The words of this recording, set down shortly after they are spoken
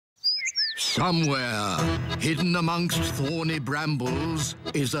Somewhere, hidden amongst thorny brambles,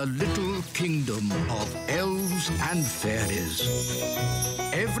 is a little kingdom of elves and fairies.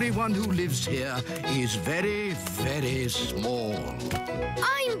 Everyone who lives here is very, very small.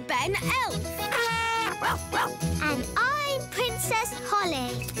 I'm Ben Elf. And I'm Princess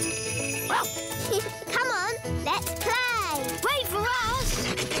Holly. Come on, let's play. Wait for us.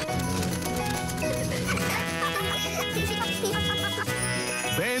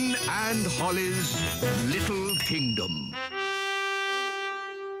 Ben and Holly's Little Kingdom.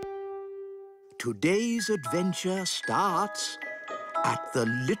 Today's adventure starts at the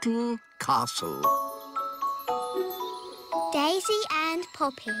little castle. Daisy and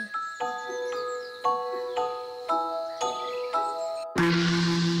Poppy.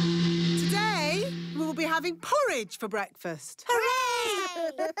 Today, we will be having porridge for breakfast.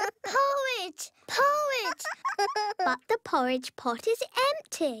 Hooray! Porridge! Porridge! But the porridge pot is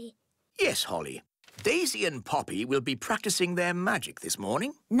empty. Yes, Holly. Daisy and Poppy will be practicing their magic this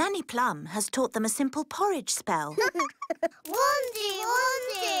morning. Nanny Plum has taught them a simple porridge spell. Wandy,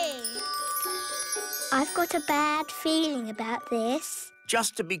 Wandy! I've got a bad feeling about this.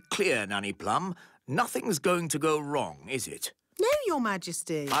 Just to be clear, Nanny Plum, nothing's going to go wrong, is it? No, Your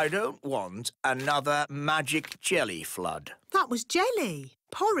Majesty. I don't want another magic jelly flood. That was jelly.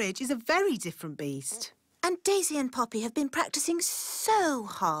 Porridge is a very different beast. And Daisy and Poppy have been practicing so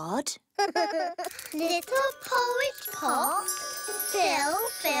hard. Little porridge pot, fill,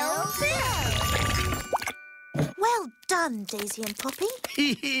 fill, fill. Well done, Daisy and Poppy.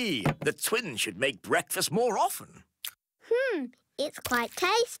 Hee hee! The twins should make breakfast more often. It's quite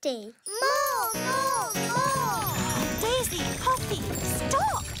tasty. More, more, more. Daisy, Poppy,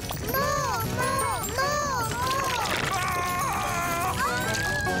 stop! More, more, more, more.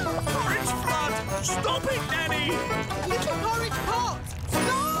 Porridge flood! Stop it, Nanny! Little porridge pot!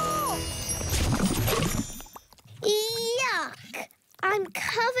 Stop! Yuck! I'm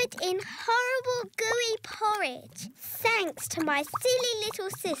covered in horrible gooey porridge, thanks to my silly little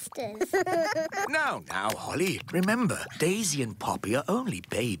sisters. Now, Holly, remember, Daisy and Poppy are only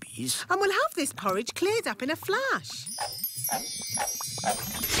babies. And we'll have this porridge cleared up in a flash.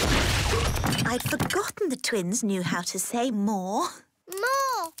 I'd forgotten the twins knew how to say more.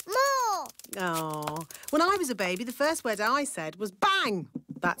 More, more. Oh, when I was a baby, the first word I said was bang.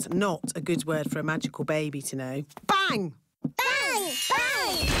 That's not a good word for a magical baby to know. Bang! Bang,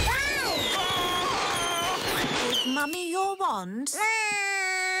 bang, bang. Give Mummy your wand.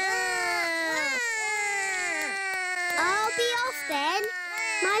 I'll be off then.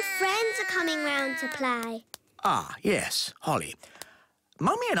 My friends are coming round to play. Ah, yes, Holly.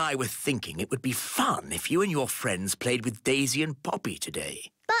 Mummy and I were thinking it would be fun if you and your friends played with Daisy and Poppy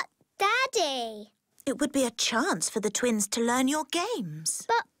today. But, Daddy. It would be a chance for the twins to learn your games.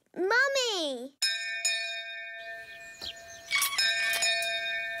 But, Mummy.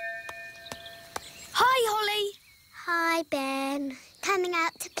 Hi, Holly. Hi, Ben. Coming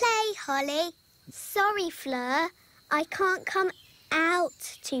out to play, Holly. Sorry, Fleur. I can't come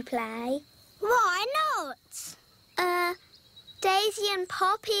out to play. Why not? Daisy and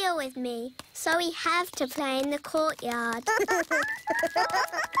Poppy are with me, so we have to play in the courtyard.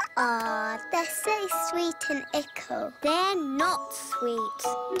 Aw, they're so sweet and ickle. They're not sweet.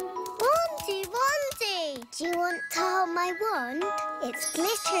 Wandy, Wandy! Do you want to hold my wand? It's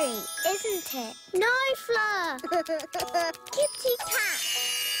glittery, isn't it? No, Fleur! Kitty cat!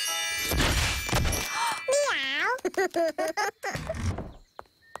 Meow!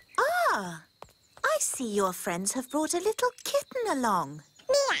 Ah, I see your friends have brought a little kitten along.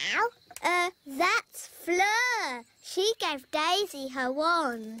 Meow! That's Fleur. She gave Daisy her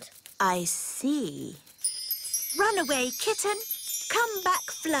wand. I see. Run away, kitten. Come back,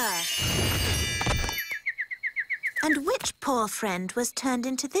 Fleur. And which poor friend was turned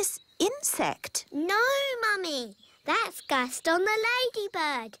into this insect? No, Mummy. That's Gaston the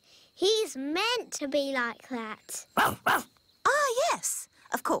ladybird. He's meant to be like that. Ah, yes,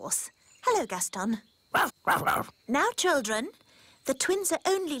 of course. Hello, Gaston. Now, children, the twins are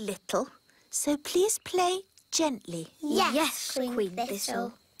only little, so please play gently. Yes, Queen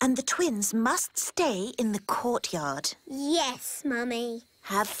Thistle. And the twins must stay in the courtyard. Yes, Mummy.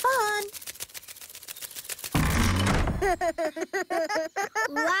 Have fun.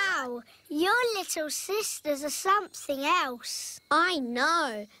 Wow, your little sisters are something else. I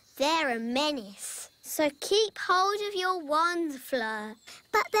know. They're a menace. So keep hold of your wand, Fleur.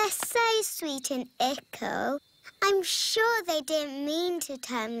 But they're so sweet and ickle. I'm sure they didn't mean to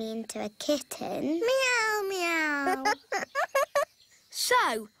turn me into a kitten. Meow, meow.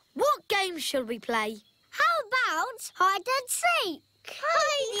 So, what games shall we play? How about hide and seek?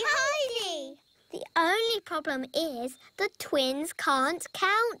 Hidey, hidey. only problem is the twins can't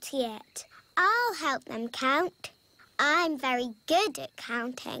count yet. I'll help them count. I'm very good at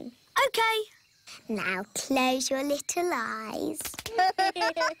counting. OK. Now close your little eyes.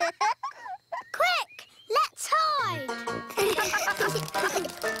 Quick, let's hide.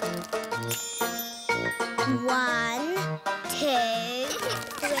 1, 2,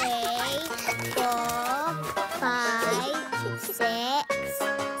 3, 4, 5, 6,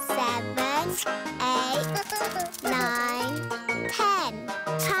 7, 8, 9, 10.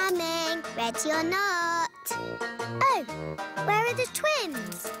 Coming. Ready or not? Oh, where are the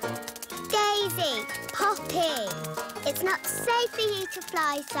twins? Daisy, Poppy, it's not safe for you to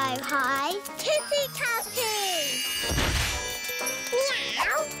fly so high. Kitty Tappy!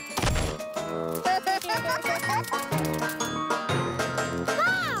 Meow!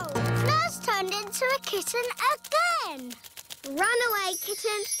 Wow! Flir's turned into a kitten again. Run away,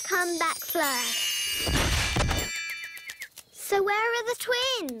 kitten. Come back, Fleur. So where are the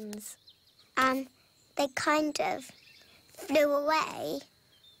twins? They kind of flew away.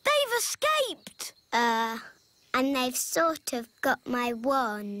 They've escaped. And they've sort of got my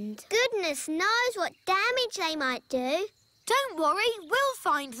wand. Goodness knows what damage they might do. Don't worry, we'll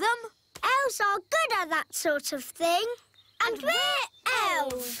find them. Elves are good at that sort of thing. And we're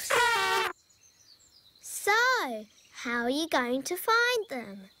elves. So, how are you going to find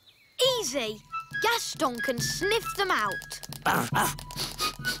them? Easy. Gaston can sniff them out.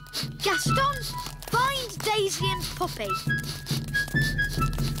 Gaston, find Daisy and Poppy.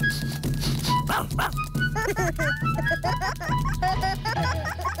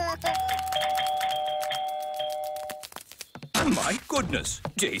 My goodness,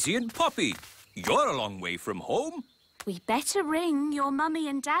 Daisy and Poppy, you're a long way from home. We better ring your mummy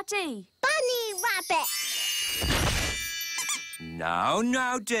and daddy. Bunny Rabbit!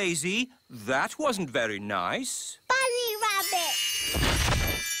 Now, Daisy, that wasn't very nice. Bunny Rabbit!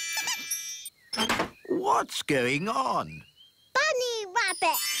 What's going on? Bunny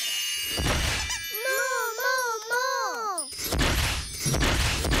Rabbit! More!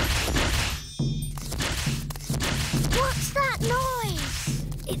 What's that noise?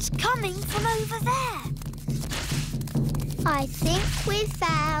 It's coming from over there. I think we've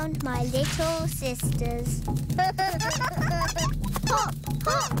found my little sisters. Hop,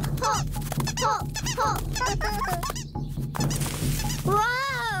 hop, hop, hop, hop.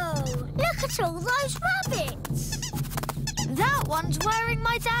 Whoa! Look at all those rabbits. That one's wearing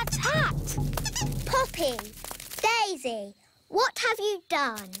my dad's hat. Poppy, Daisy, what have you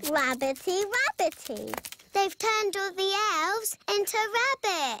done? Rabbity, rabbity. They've turned all the elves into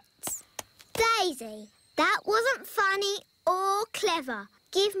rabbits. Daisy, that wasn't funny or clever.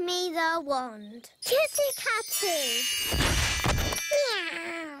 Give me the wand. Kitty Catty.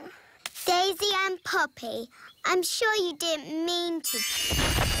 Meow. Daisy and Poppy, I'm sure you didn't mean to.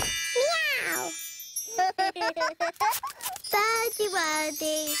 Meow. Birdie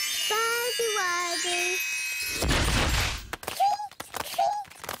wordy, birdie wordy.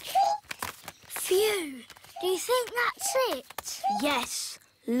 Phew. Do you think that's it? Yes.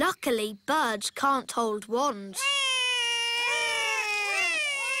 Luckily, birds can't hold wands.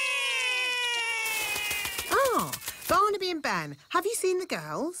 Ah, Barnaby and Ben, have you seen the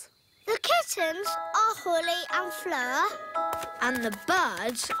girls? The kittens are Holly and Fleur. And the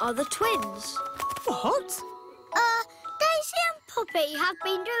birds are the twins. What? Daisy and Poppy have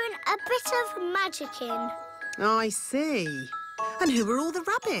been doing a bit of magicking. I see. And who are all the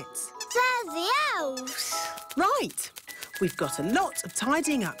rabbits? They're the elves. Right. We've got a lot of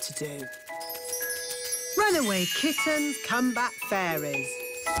tidying up to do. Runaway kittens, come back fairies.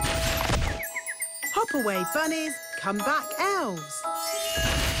 Hop away bunnies, come back elves.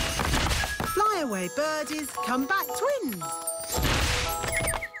 Fly away birdies, come back twins.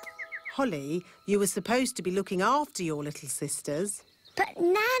 Holly, you were supposed to be looking after your little sisters. But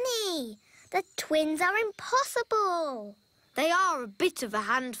Nanny, the twins are impossible. They are a bit of a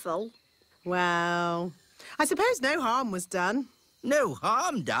handful. Well, I suppose no harm was done. No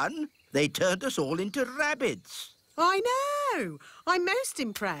harm done. They turned us all into rabbits. I know. I'm most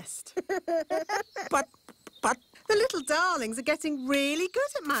impressed. But... The little darlings are getting really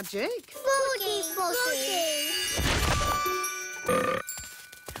good at magic. Foggy, foggy.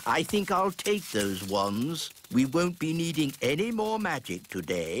 I think I'll take those wands. We won't be needing any more magic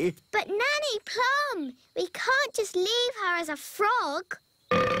today. But Nanny Plum, we can't just leave her as a frog.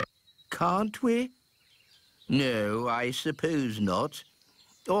 Can't we? No, I suppose not.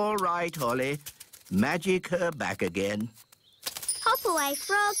 All right, Holly. Magic her back again. Hop away,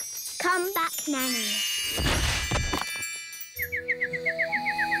 frog. Come back, Nanny.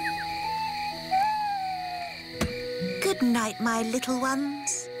 Good night, my little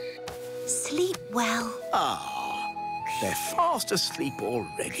ones. Sleep well. They're fast asleep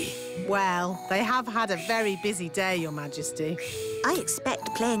already. Well, they have had a very busy day, Your Majesty. I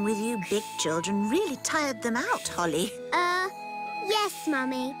expect playing with you big children really tired them out, Holly. Yes,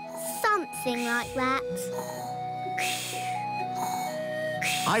 Mummy. Something like that.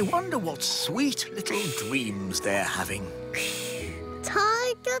 I wonder what sweet little dreams they're having.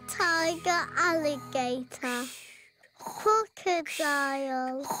 Tiger, alligator,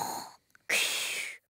 crocodile.